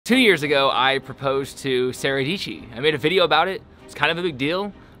2 years ago, I proposed to Sarah Dietschy. I made a video about it. It's kind of a big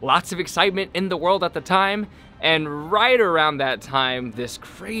deal. Lots of excitement in the world at the time. And right around that time, this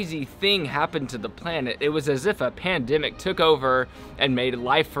crazy thing happened to the planet. It was as if a pandemic took over and made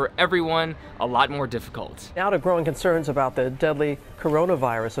life for everyone a lot more difficult. Now to growing concerns about the deadly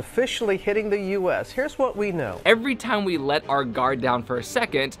coronavirus officially hitting the U.S. Here's what we know. Every time we let our guard down for a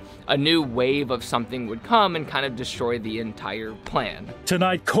second, a new wave of something would come and kind of destroy the entire plan.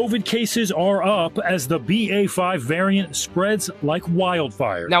 Tonight, COVID cases are up as the BA.5 variant spreads like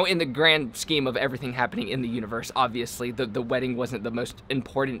wildfire. Now, in the grand scheme of everything happening in the universe, obviously, the wedding wasn't the most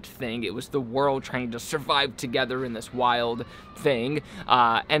important thing. It was the world trying to survive together in this wild thing.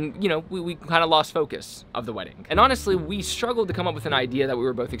 And, you know, we kind of lost focus of the wedding. And honestly, we struggled to come up with an idea that we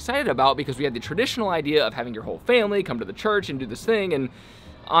were both excited about because we had the traditional idea of having your whole family come to the church and do this thing. And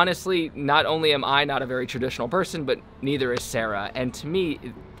honestly, not only am I not a very traditional person, but neither is Sarah. And to me,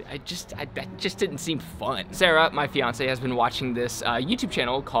 that just didn't seem fun. Sarah, my fiance, has been watching this YouTube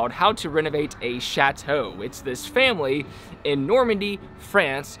channel called How to Renovate a Chateau. It's this family in Normandy,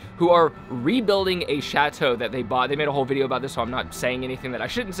 France, who are rebuilding a chateau that they bought. They made a whole video about this, so I'm not saying anything that I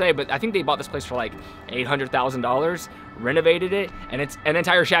shouldn't say, but I think they bought this place for like $800,000, renovated it, and it's an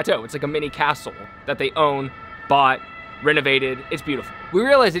entire chateau. It's like a mini castle that they own, bought, renovated. It's beautiful. We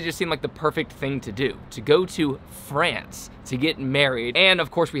realized it just seemed like the perfect thing to do, to go to France to get married. And of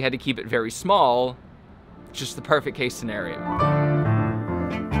course we had to keep it very small, just the perfect case scenario.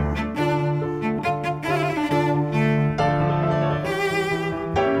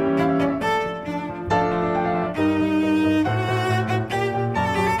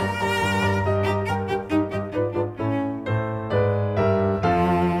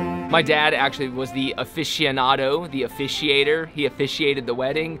 My dad actually was the aficionado, the officiator. He officiated the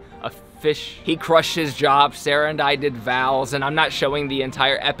wedding. He crushed his job. Sarah and I did vows, and I'm not showing the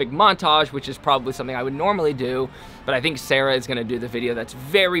entire epic montage, which is probably something I would normally do, but I think Sarah is gonna do the video that's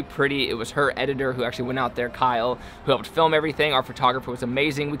very pretty. It was her editor who actually went out there, Kyle, who helped film everything. Our photographer was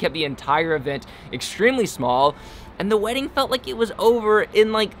amazing. We kept the entire event extremely small, and the wedding felt like it was over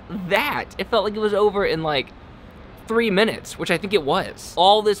in like that. It felt like it was over in like 3 minutes, which I think it was.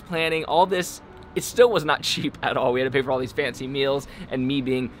 All this planning, all this, it still was not cheap at all. We had to pay for all these fancy meals, and me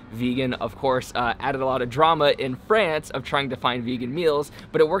being vegan, of course, added a lot of drama in France of trying to find vegan meals,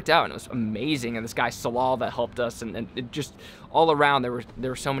 but it worked out and it was amazing. And this guy Salal that helped us, and it just all around there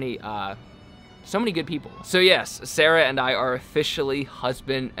were so many good people. So yes, Sarah and I are officially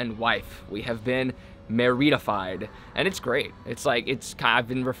husband and wife. We have been marriedified, and it's great. It's like, I've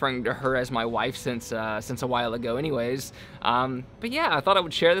been referring to her as my wife since a while ago anyways. But yeah, I thought I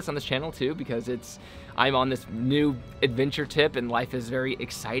would share this on this channel too, because I'm on this new adventure tip and life is very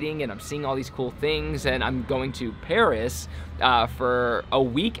exciting and I'm seeing all these cool things, and I'm going to Paris for a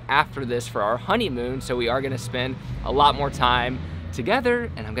week after this for our honeymoon, so we are gonna spend a lot more time together,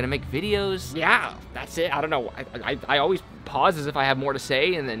 and I'm gonna make videos. Yeah, that's it. I don't know. I always pause as if I have more to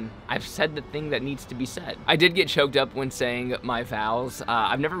say, and then I've said the thing that needs to be said. I did get choked up when saying my vows.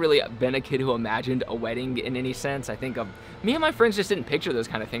 I've never really been a kid who imagined a wedding in any sense. I think me and my friends just didn't picture those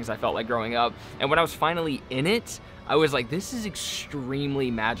kind of things, I felt like, growing up. And when I was finally in it, I was like, this is extremely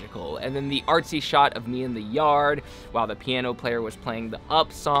magical. And then the artsy shot of me in the yard while the piano player was playing the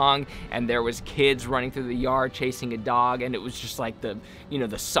Up song, and there was kids running through the yard chasing a dog, and it was just like the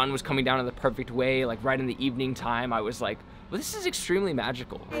sun was coming down in the perfect way, like right in the evening time. I was like, well, this is extremely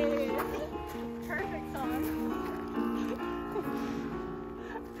magical. Perfect song.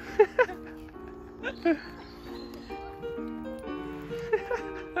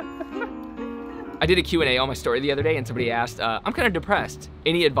 I did a Q&A on my story the other day, and somebody asked, I'm kind of depressed.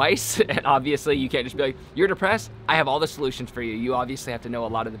 Any advice? And obviously you can't just be like, you're depressed? I have all the solutions for you. You obviously have to know a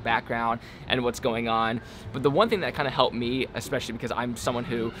lot of the background and what's going on. But the one thing that kind of helped me, especially because I'm someone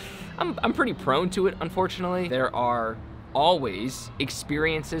who, I'm pretty prone to it, unfortunately. There are always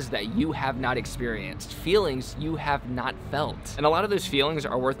experiences that you have not experienced, feelings you have not felt. And a lot of those feelings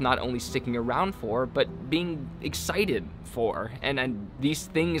are worth not only sticking around for, but being excited for. And these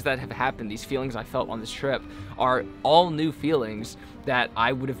things that have happened, these feelings I felt on this trip, are all new feelings that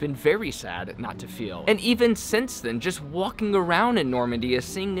I would have been very sad not to feel. And even since then, just walking around in Normandy is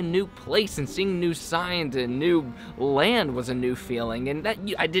seeing a new place and seeing new signs and new land was a new feeling. And that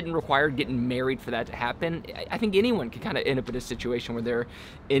I didn't require getting married for that to happen. I think anyone can kind of end up in a situation where they're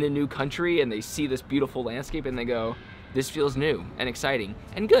in a new country and they see this beautiful landscape and they go, this feels new and exciting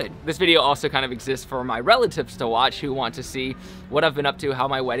and good. This video also kind of exists for my relatives to watch who want to see what I've been up to, how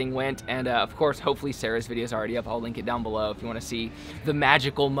my wedding went, and of course, hopefully Sarah's video is already up. I'll link it down below if you want to see the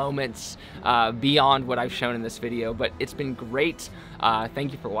magical moments beyond what I've shown in this video. But it's been great.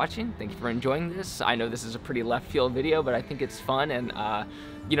 Thank you for watching. Thank you for enjoying this. I know this is a pretty left field video, but I think it's fun, and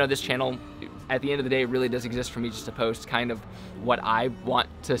you know, this channel, at the end of the day, really does exist for me just to post kind of what I want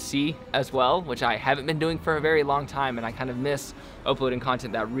to see as well, which I haven't been doing for a very long time, and I kind of miss uploading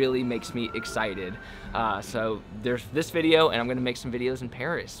content that really makes me excited. So there's this video, and I'm gonna make some videos in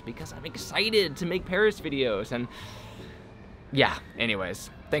Paris because I'm excited to make Paris videos. And yeah,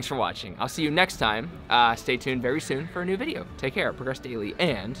 anyways, thanks for watching. I'll see you next time. Stay tuned very soon for a new video. Take care, progress daily,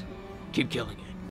 and keep killing it.